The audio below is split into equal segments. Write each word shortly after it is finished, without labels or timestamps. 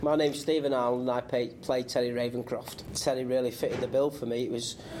My name's Stephen Allen and I played Terry Ravencroft. Terry really fitted the bill for me. It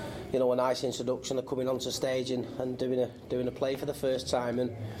was, a nice introduction of coming onto stage and doing a play for the first time.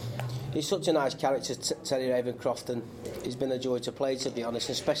 And he's such a nice character, Terry Ravencroft, and he's been a joy to play, to be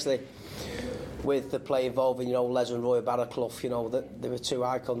honest, especially with the play involving, Les and Roy Barraclough. That they were two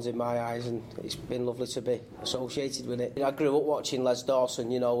icons in my eyes, and it's been lovely to be associated with it. I grew up watching Les Dawson,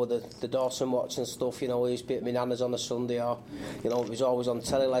 with the Dawson Watch and stuff. He used to be at my nana's on a Sunday, or it was always on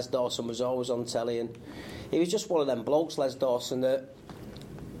telly. Les Dawson was always on telly, and he was just one of them blokes, Les Dawson, that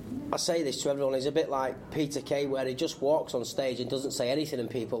I say this to everyone, he's a bit like Peter Kay, where he just walks on stage and doesn't say anything and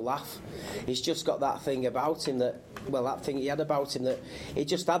people laugh. He's just got that thing about him that thing he had about him, that he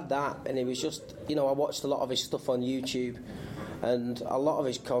just had that, and he was just, I watched a lot of his stuff on YouTube, and a lot of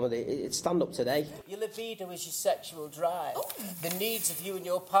his comedy, it's stand up today. Your libido is your sexual drive. Oh. The needs of you and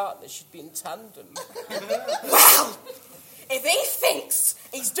your partner should be in tandem. Well, if he thinks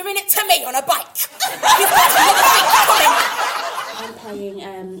he's doing it to me on a bike, you've got to I'm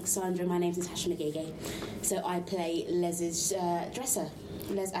playing Sandra. My name's Natasha McGeegee. So I play Les's dresser.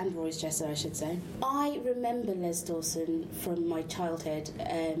 Les and Roy's dresser, I should say. I remember Les Dawson from my childhood,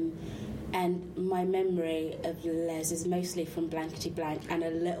 and my memory of Les is mostly from Blankety Blank and a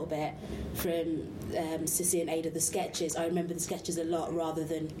little bit from Sissy and Ada, the sketches. I remember the sketches a lot rather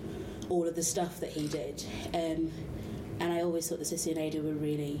than all of the stuff that he did. And I always thought that Sissy and Ada were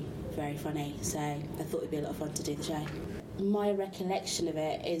really very funny, so I thought it'd be a lot of fun to do the show. My recollection of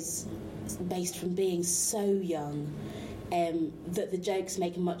it is based from being so young, that the jokes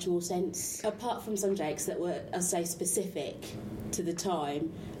make much more sense. Apart from some jokes that were, I'll say, specific to the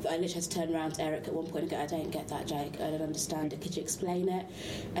time, that I literally had to turn around to Eric at one point and go, I don't get that joke, I don't understand it, could you explain it?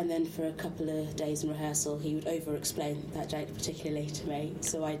 And then for a couple of days in rehearsal, he would over-explain that joke, particularly to me,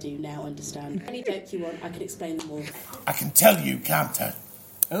 so I do now understand. Any joke you want, I can explain them all. I can tell you, can't I?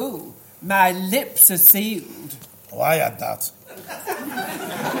 Oh, my lips are sealed. Oh, I had that.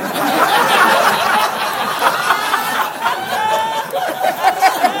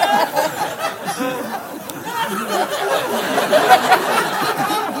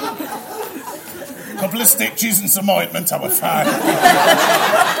 Couple of stitches and some ointment, I was fine.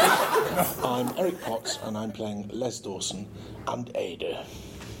 I'm Eric Potts, and I'm playing Les Dawson and Ada.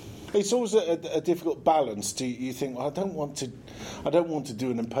 It's always a difficult balance. You think, well, I don't want to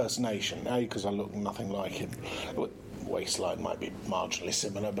do an impersonation, because I look nothing like him. Waistline might be marginally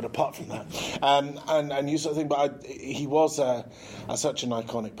similar, but apart from that, and you sort of think, but he was such an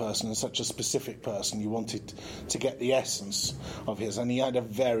iconic person and such a specific person. You wanted to get the essence of his, and he had a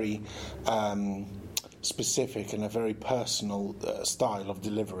very specific and a very personal style of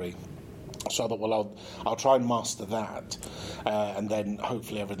delivery. So I thought, well, I'll try and master that, and then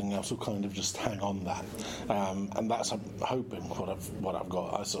hopefully everything else will kind of just hang on that. And that's, I'm hoping, what I've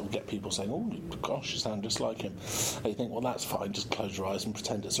got. I sort of get people saying, oh, gosh, you sound just like him. And you think, well, that's fine, just close your eyes and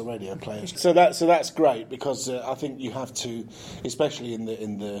pretend it's a radio player. So that's great, because I think you have to, especially in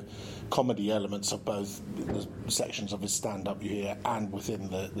the comedy elements of both the sections of his stand-up you hear and within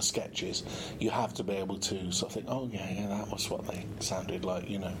the sketches, you have to be able to sort of think, oh, yeah, that was what they sounded like,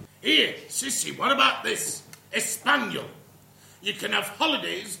 Here, Sissy, what about this? Espanol. You can have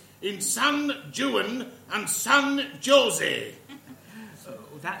holidays in San Juan and San Jose. Oh,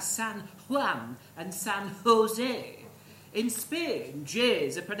 that's San Juan and San Jose. In Spain,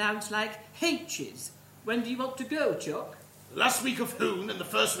 J's are pronounced like H's. When do you want to go, Chuck? Last week of Hoon and the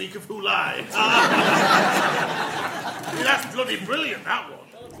first week of July. That's bloody brilliant, that one.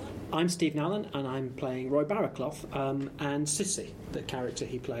 I'm Stephen Allen, and I'm playing Roy Barraclough and Sissy, the character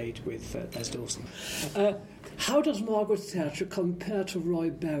he played with Les Dawson. How does Margaret Thatcher compare to Roy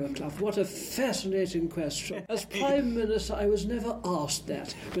Barraclough? What a fascinating question. As Prime Minister, I was never asked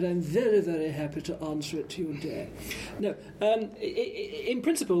that, but I'm very, very happy to answer it to you today. No, in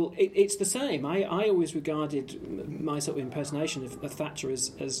principle, it's the same. I always regarded my sort of impersonation of Thatcher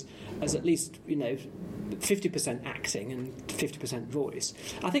as at least, 50% acting and 50% voice.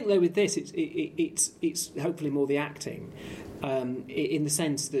 I think, though, with this, it's hopefully more the acting, in the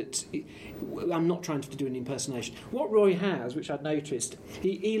sense that I'm not trying to do an impersonation. What Roy has, which I'd noticed,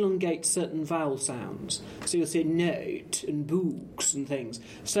 he elongates certain vowel sounds. So you'll see note and books and things.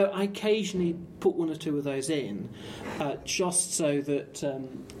 So I occasionally put one or two of those in, just so that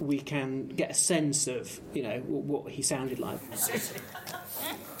we can get a sense of, what he sounded like.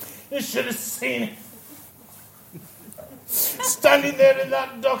 You should have seen it. Standing there in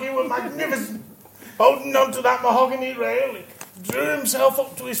that dock, he was magnificent. Holding on to that mahogany rail, he drew himself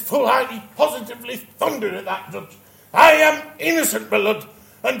up to his full height. He positively thundered at that judge. I am innocent, my lord,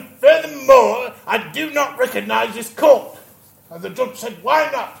 and furthermore, I do not recognise this court. And the judge said, why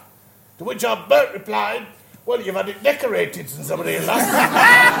not? To which our Bert replied, well, you've had it decorated since somebody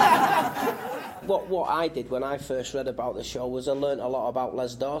last. What I did when I first read about the show was I learnt a lot about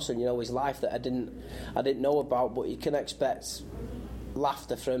Les Dawson, you know, his life that I didn't know about, but you can expect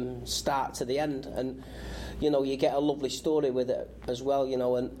laughter from start to the end, and you know, you get a lovely story with it as well, you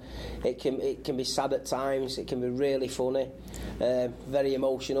know, and it can be sad at times, it can be really funny, very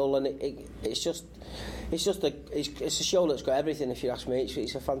emotional, and it's a show that's got everything, if you ask me.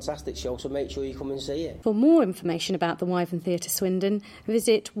 It's a fantastic show, so make sure you come and see it. For more information about the Wyvern Theatre Swindon,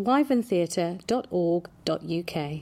 visit wyverntheatre.org.uk.